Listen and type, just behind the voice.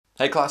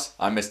Hey class,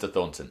 I'm Mr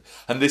Thornton,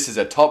 and this is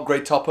a top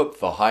grade top up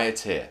for higher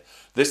tier.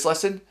 This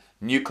lesson,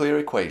 nuclear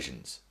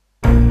equations.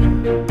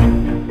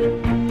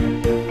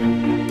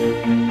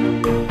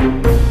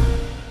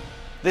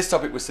 This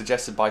topic was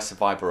suggested by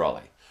Survivor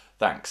Ollie.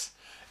 Thanks.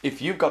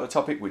 If you've got a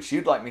topic which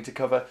you'd like me to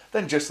cover,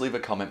 then just leave a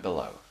comment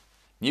below.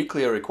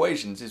 Nuclear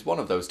equations is one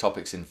of those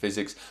topics in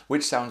physics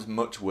which sounds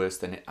much worse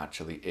than it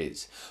actually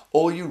is.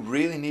 All you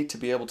really need to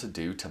be able to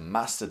do to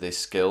master this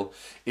skill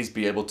is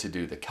be able to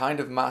do the kind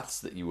of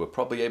maths that you were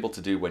probably able to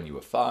do when you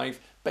were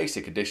 5,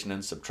 basic addition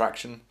and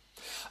subtraction,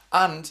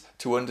 and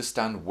to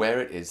understand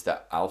where it is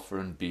that alpha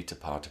and beta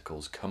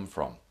particles come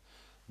from.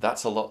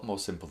 That's a lot more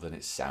simple than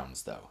it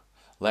sounds though.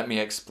 Let me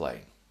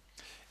explain.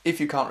 If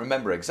you can't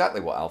remember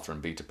exactly what alpha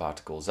and beta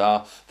particles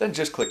are, then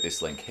just click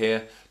this link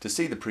here to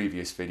see the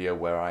previous video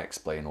where I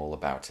explain all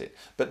about it.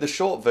 But the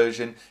short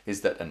version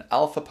is that an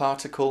alpha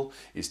particle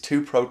is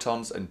 2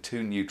 protons and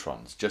 2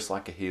 neutrons, just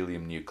like a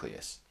helium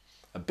nucleus.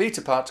 A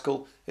beta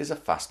particle is a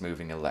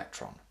fast-moving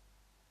electron.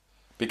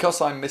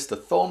 Because I'm Mr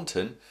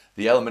Thornton,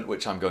 the element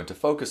which I'm going to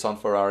focus on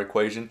for our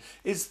equation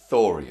is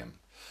thorium.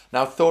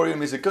 Now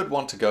thorium is a good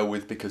one to go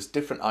with because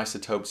different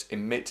isotopes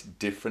emit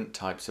different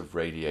types of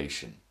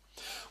radiation.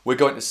 We're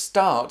going to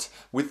start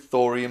with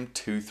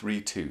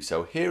thorium-232.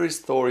 So here is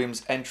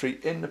thorium's entry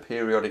in the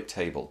periodic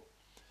table.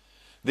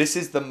 This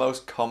is the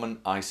most common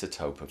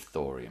isotope of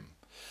thorium.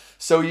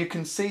 So you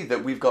can see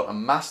that we've got a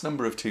mass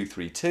number of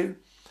 232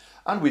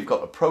 and we've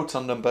got a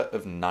proton number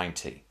of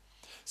 90.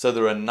 So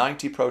there are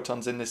 90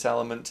 protons in this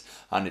element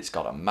and it's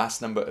got a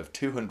mass number of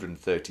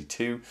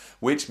 232,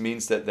 which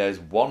means that there's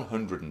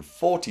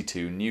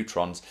 142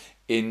 neutrons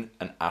in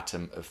an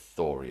atom of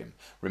thorium.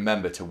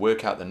 Remember, to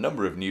work out the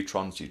number of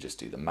neutrons, you just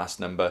do the mass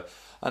number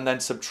and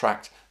then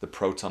subtract the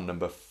proton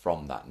number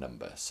from that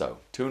number. So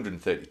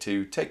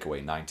 232 take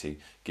away 90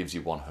 gives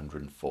you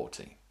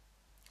 140.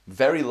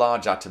 Very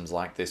large atoms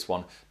like this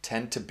one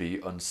tend to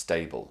be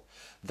unstable.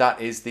 That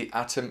is, the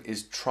atom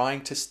is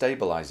trying to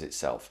stabilize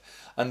itself,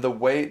 and the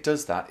way it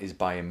does that is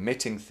by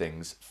emitting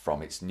things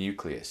from its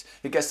nucleus.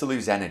 It gets to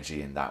lose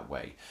energy in that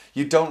way.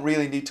 You don't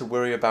really need to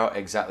worry about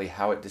exactly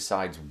how it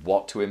decides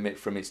what to emit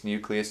from its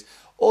nucleus.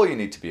 All you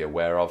need to be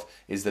aware of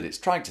is that it's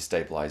trying to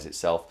stabilize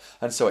itself,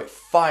 and so it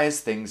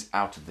fires things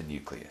out of the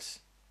nucleus.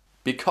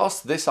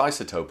 Because this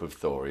isotope of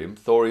thorium,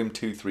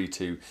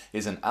 thorium-232,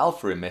 is an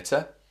alpha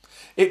emitter,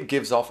 it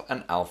gives off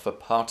an alpha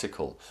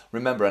particle.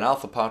 Remember, an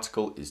alpha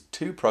particle is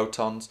 2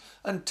 protons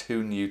and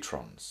 2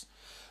 neutrons.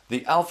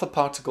 The alpha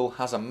particle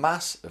has a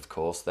mass, of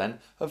course, then,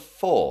 of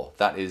 4.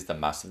 That is the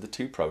mass of the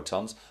 2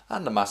 protons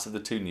and the mass of the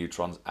 2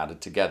 neutrons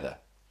added together.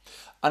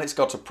 And it's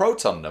got a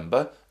proton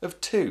number of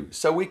 2.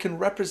 So we can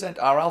represent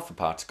our alpha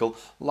particle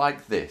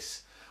like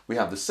this. We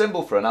have the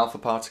symbol for an alpha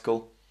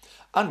particle,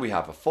 and we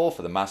have a 4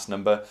 for the mass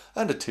number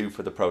and a 2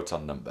 for the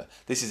proton number.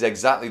 This is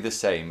exactly the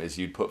same as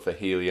you'd put for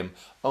helium,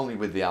 only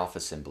with the alpha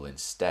symbol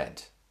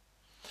instead.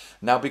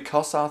 Now,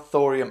 because our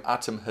thorium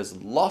atom has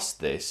lost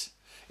this,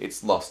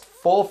 it's lost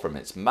 4 from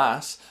its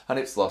mass and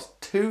it's lost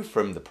 2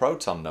 from the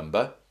proton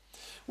number,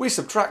 we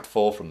subtract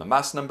 4 from the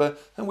mass number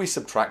and we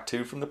subtract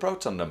 2 from the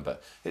proton number.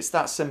 It's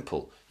that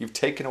simple. You've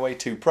taken away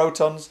 2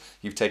 protons,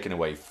 you've taken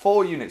away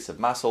 4 units of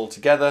mass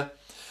altogether,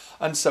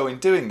 and so in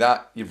doing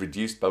that, you've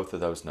reduced both of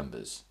those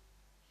numbers.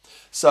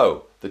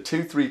 So the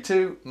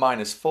 232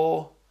 minus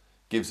 4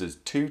 gives us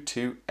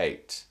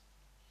 228.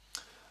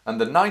 And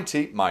the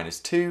 90 minus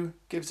 2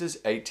 gives us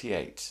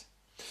 88.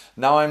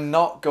 Now I'm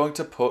not going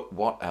to put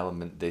what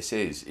element this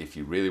is. If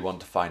you really want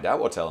to find out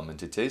what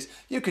element it is,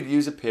 you could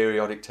use a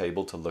periodic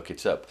table to look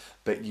it up.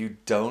 But you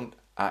don't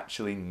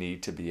actually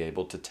need to be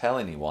able to tell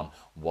anyone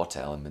what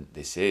element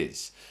this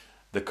is.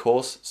 The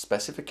course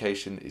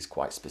specification is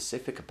quite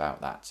specific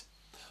about that.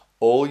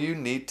 All you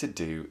need to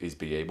do is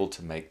be able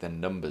to make the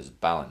numbers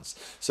balance.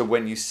 So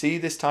when you see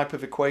this type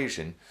of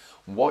equation,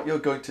 what you're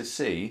going to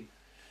see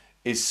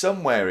is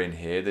somewhere in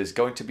here there's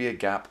going to be a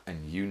gap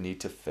and you need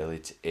to fill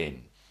it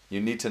in. You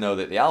need to know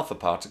that the alpha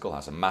particle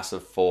has a mass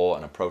of 4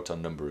 and a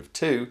proton number of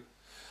 2,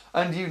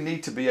 and you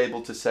need to be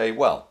able to say,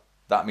 well,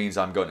 that means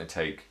I'm going to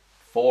take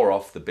 4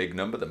 off the big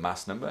number, the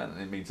mass number,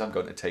 and it means I'm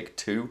going to take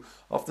 2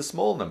 off the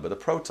small number, the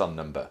proton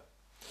number.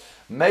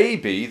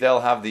 Maybe they'll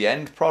have the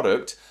end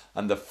product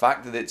and the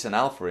fact that it's an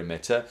alpha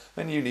emitter,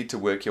 and you need to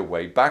work your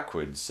way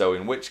backwards. So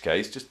in which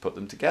case, just put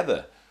them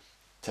together.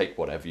 Take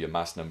whatever your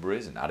mass number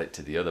is and add it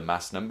to the other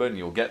mass number, and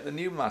you'll get the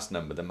new mass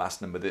number, the mass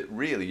number that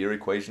really your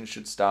equation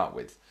should start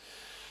with.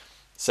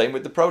 Same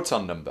with the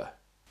proton number.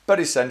 But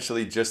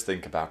essentially, just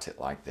think about it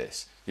like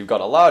this. You've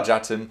got a large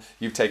atom,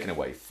 you've taken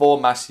away 4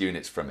 mass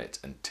units from it,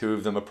 and 2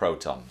 of them are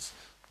protons.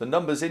 The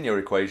numbers in your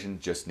equation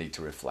just need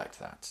to reflect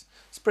that.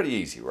 It's pretty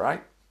easy,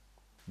 right?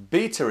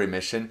 Beta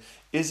emission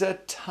is a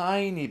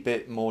tiny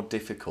bit more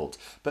difficult,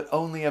 but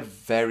only a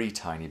very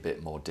tiny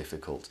bit more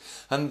difficult.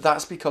 And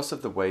that's because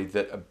of the way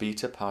that a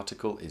beta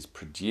particle is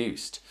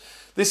produced.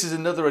 This is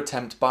another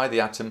attempt by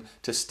the atom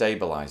to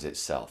stabilize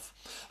itself.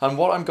 And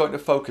what I'm going to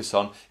focus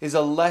on is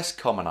a less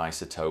common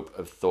isotope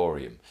of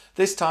thorium.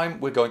 This time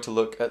we're going to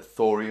look at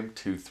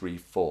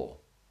thorium-234.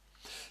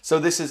 So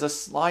this is a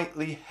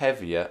slightly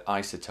heavier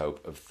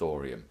isotope of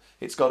thorium.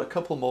 It's got a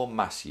couple more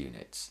mass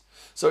units.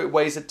 So it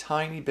weighs a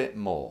tiny bit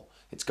more.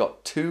 It's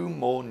got 2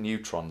 more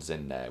neutrons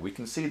in there. We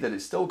can see that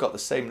it's still got the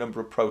same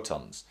number of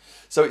protons.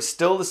 So it's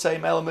still the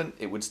same element,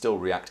 it would still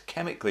react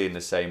chemically in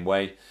the same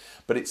way,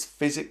 but it's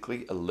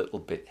physically a little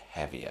bit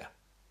heavier.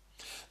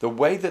 The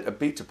way that a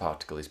beta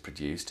particle is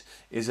produced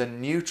is a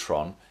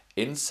neutron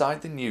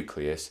inside the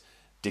nucleus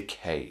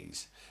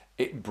decays.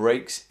 It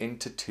breaks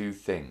into 2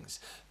 things.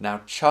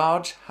 Now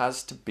charge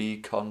has to be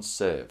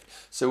conserved.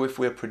 So if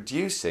we're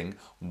producing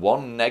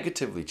one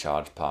negatively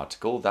charged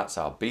particle, that's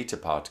our beta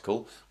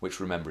particle, which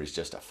remember is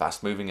just a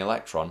fast moving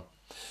electron,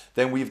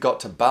 then we've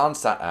got to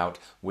balance that out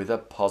with a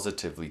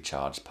positively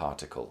charged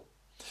particle.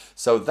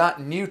 So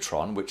that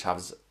neutron, which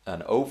has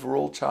an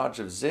overall charge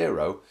of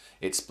 0,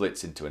 it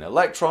splits into an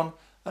electron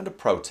and a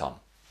proton.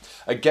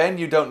 Again,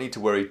 you don't need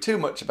to worry too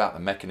much about the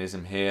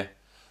mechanism here,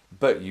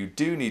 but you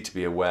do need to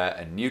be aware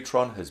a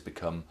neutron has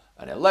become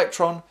an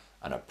electron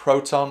and a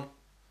proton,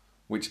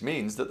 which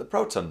means that the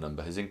proton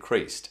number has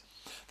increased.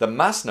 The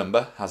mass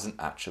number hasn't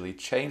actually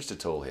changed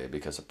at all here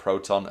because a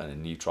proton and a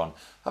neutron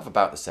have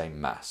about the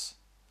same mass.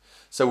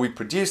 So we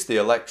produce the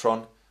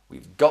electron,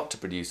 we've got to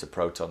produce a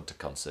proton to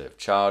conserve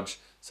charge,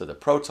 so the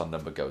proton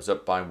number goes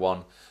up by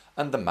 1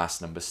 and the mass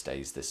number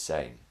stays the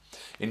same.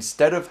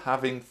 Instead of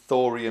having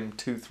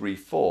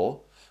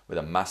thorium-234, with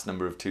a mass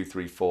number of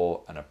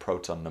 234 and a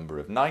proton number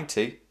of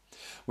 90,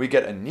 we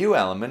get a new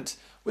element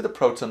with a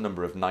proton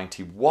number of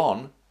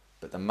 91,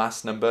 but the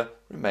mass number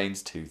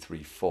remains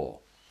 234.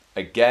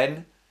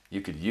 Again,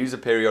 you could use a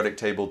periodic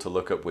table to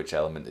look up which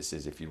element this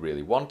is if you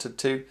really wanted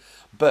to,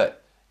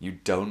 but you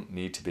don't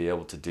need to be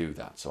able to do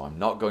that, so I'm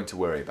not going to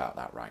worry about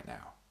that right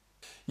now.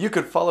 You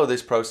could follow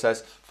this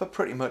process for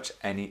pretty much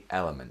any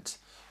element.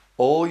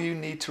 All you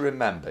need to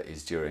remember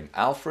is during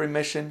alpha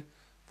emission,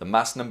 the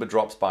mass number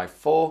drops by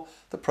 4,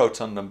 the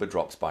proton number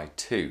drops by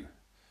 2.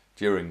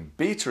 During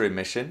beta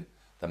emission,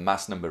 the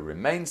mass number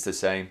remains the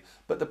same,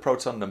 but the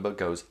proton number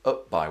goes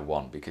up by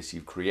 1 because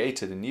you've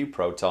created a new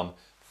proton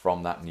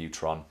from that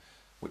neutron,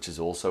 which has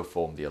also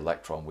formed the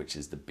electron, which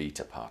is the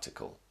beta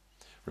particle.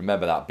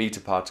 Remember, that beta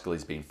particle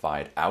is being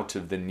fired out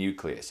of the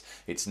nucleus.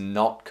 It's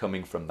not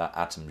coming from that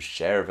atom's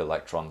share of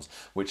electrons,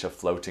 which are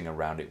floating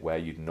around it where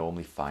you'd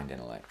normally find an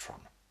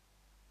electron.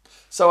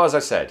 So as I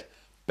said,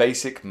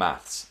 basic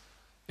maths.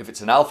 If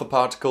it's an alpha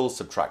particle,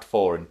 subtract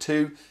 4 and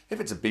 2.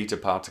 If it's a beta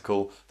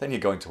particle, then you're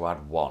going to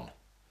add 1.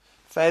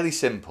 Fairly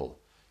simple.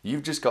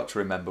 You've just got to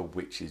remember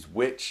which is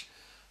which.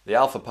 The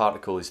alpha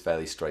particle is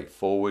fairly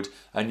straightforward,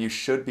 and you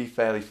should be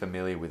fairly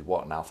familiar with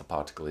what an alpha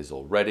particle is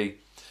already.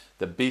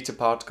 The beta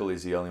particle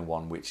is the only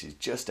one which is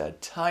just a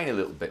tiny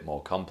little bit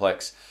more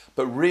complex,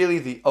 but really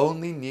the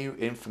only new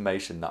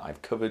information that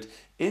I've covered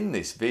in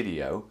this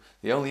video,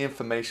 the only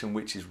information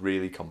which is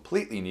really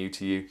completely new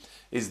to you,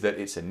 is that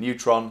it's a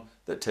neutron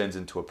that turns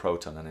into a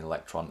proton and an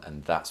electron,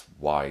 and that's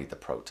why the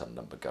proton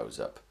number goes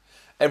up.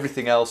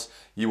 Everything else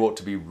you ought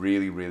to be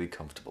really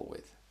comfortable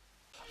with.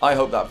 I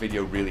hope that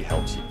video really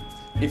helps you.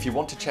 If you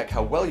want to check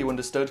how well you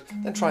understood,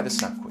 then try the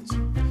snap quiz.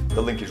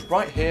 The link is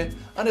right here,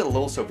 and it'll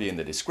also be in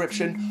the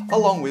description,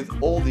 along with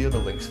all the other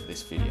links for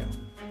this video.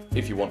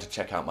 If you want to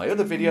check out my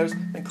other videos,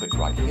 then click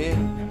right here.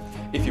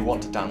 If you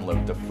want to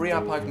download the free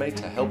app I've made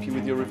to help you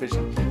with your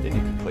revision, then you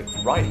can click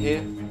right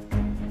here.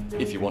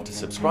 If you want to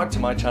subscribe to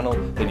my channel,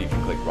 then you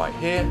can click right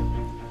here.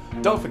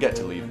 Don't forget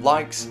to leave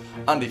likes,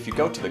 and if you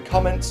go to the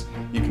comments,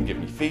 you can give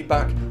me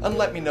feedback and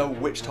let me know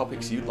which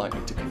topics you'd like me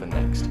to cover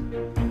next.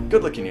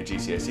 Good luck in your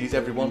GCSEs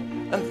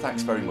everyone, and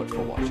thanks very much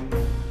for watching.